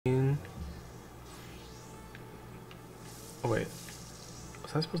wait.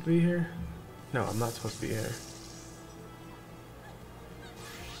 Was I supposed to be here? No, I'm not supposed to be here.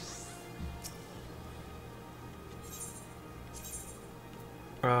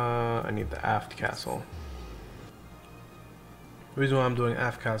 I need the aft castle. The reason why I'm doing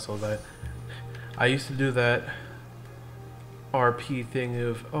aft castle is I used to do that RP thing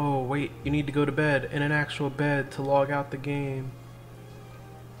of, oh wait, you need to go to bed in an actual bed to log out the game.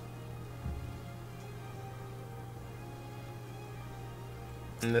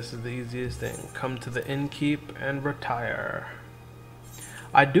 And this is the easiest thing. Come to the innkeep and retire.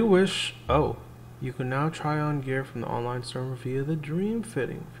 I do wish, oh, you can now try on gear from the online server via the dream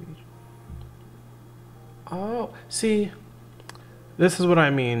fitting feature. Oh, see, this is what I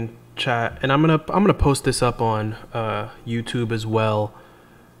mean, chat, and I'm gonna post this up on YouTube as well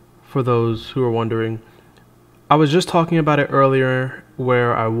for those who are wondering. I was just talking about it earlier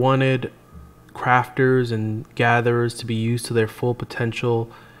where I wanted crafters and gatherers to be used to their full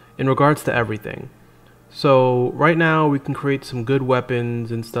potential in regards to everything. So right now we can create some good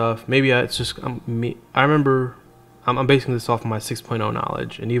weapons and stuff. Maybe it's just me. I remember I'm basing this off of my 6.0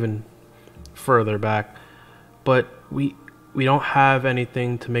 knowledge and even further back, but we don't have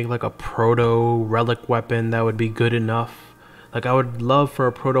anything to make like a proto relic weapon that would be good enough. Like I would love for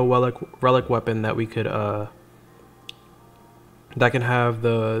a proto relic weapon that we could that can have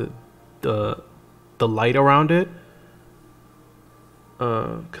the light around it,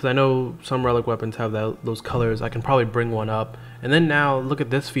 because I know some relic weapons have those colors. I can probably bring one up. And then now look at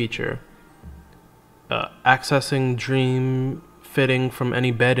this feature, accessing dream fitting from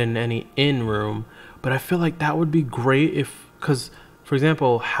any bed in any inn room. But I feel like that would be great if, because for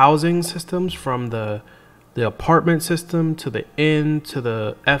example, housing systems from the apartment system to the inn to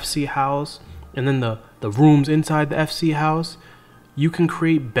the FC house, and then the rooms inside the FC house, you can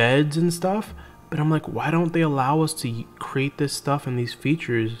create beds and stuff. But I'm like, why don't they allow us to create this stuff and these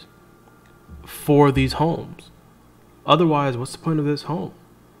features for these homes? Otherwise, what's the point of this home?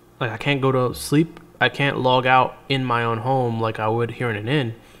 Like, I can't go to sleep. I can't log out in my own home like I would here in an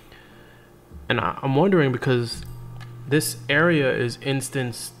inn. And I'm wondering, because this area is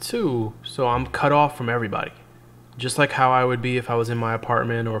instance 2, so I'm cut off from everybody. Just like how I would be if I was in my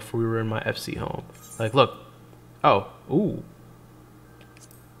apartment or if we were in my FC home. Like, look. Oh, ooh.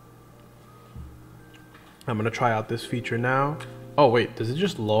 I'm gonna try out this feature now. Oh wait, does it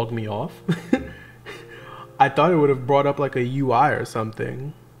just log me off? I thought it would have brought up like a UI or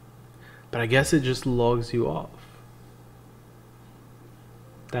something, but I guess it just logs you off.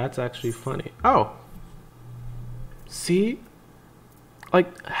 That's actually funny. Oh, see,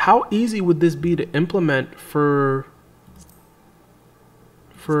 like how easy would this be to implement for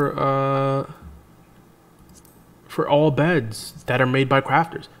all beds that are made by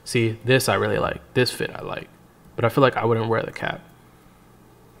crafters? See, this I really like. This fit I like. But I feel like I wouldn't wear the cap.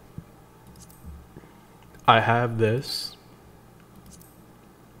 I have this.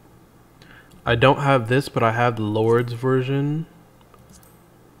 I don't have this, but I have the Lord's version.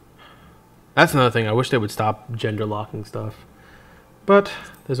 That's another thing. I wish they would stop gender locking stuff. But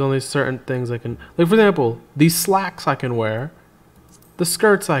there's only certain things I can... Like, for example, these slacks I can wear. The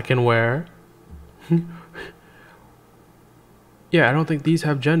skirts I can wear. Yeah, I don't think these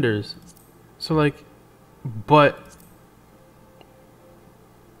have genders. So like, but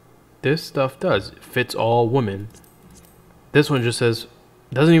this stuff does. It fits all women. This one just says,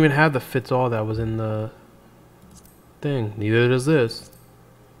 doesn't even have the fits all that was in the thing. Neither does this.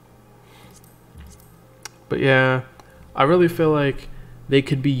 But yeah, I really feel like they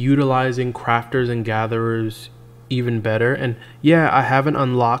could be utilizing crafters and gatherers even better. And yeah, I haven't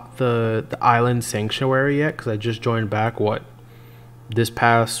unlocked the island sanctuary yet because I just joined back, what, this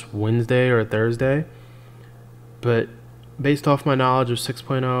past Wednesday or Thursday. But based off my knowledge of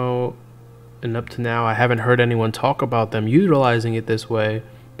 6.0 and up to now, I haven't heard anyone talk about them utilizing it this way.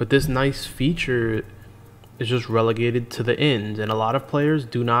 But this nice feature is just relegated to the inns, and a lot of players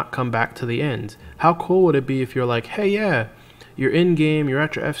do not come back to the inns. How cool would it be if you're like, hey, yeah, you're in game, you're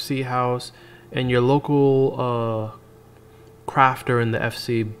at your FC house, and your local crafter in the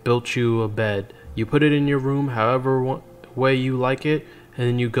FC built you a bed. You put it in your room however way you like it, and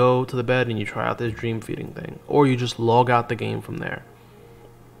then you go to the bed and you try out this dream feeding thing, or you just log out the game from there.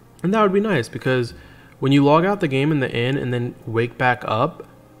 And that would be nice, because when you log out the game in the inn and then wake back up,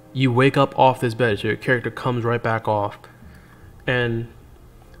 you wake up off this bed, so your character comes right back off. And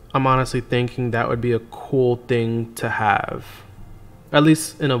I'm honestly thinking that would be a cool thing to have, at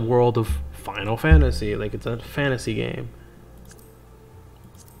least in a world of Final Fantasy. Like, it's a fantasy game.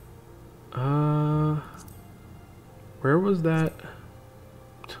 Where was that?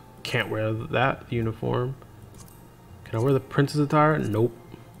 Can't wear that uniform. Can I wear the princess attire? Nope.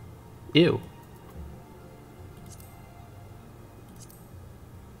 Ew.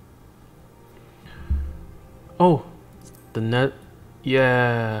 Oh, the net.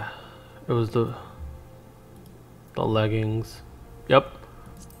 Yeah, it was the leggings. Yep.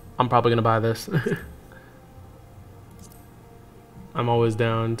 I'm probably gonna buy this. I'm always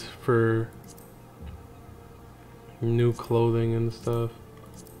down for new clothing and stuff.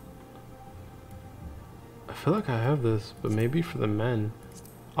 I feel like I have this, but maybe for the men.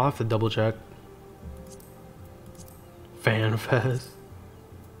 I'll have to double check. Fan Fest.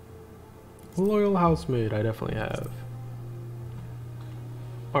 Loyal housemaid, I definitely have.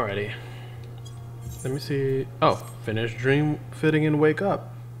 Alrighty. Let me see. Oh, finish dream fitting and wake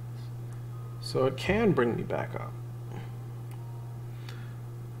up. So it can bring me back up.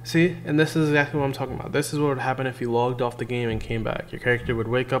 See, and this is exactly what I'm talking about. This is what would happen if you logged off the game and came back. Your character would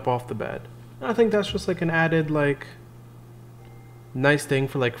wake up off the bed. And I think that's just like an added, like, nice thing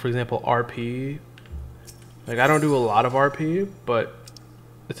for, like, for example, RP. Like, I don't do a lot of RP, but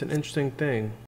it's an interesting thing.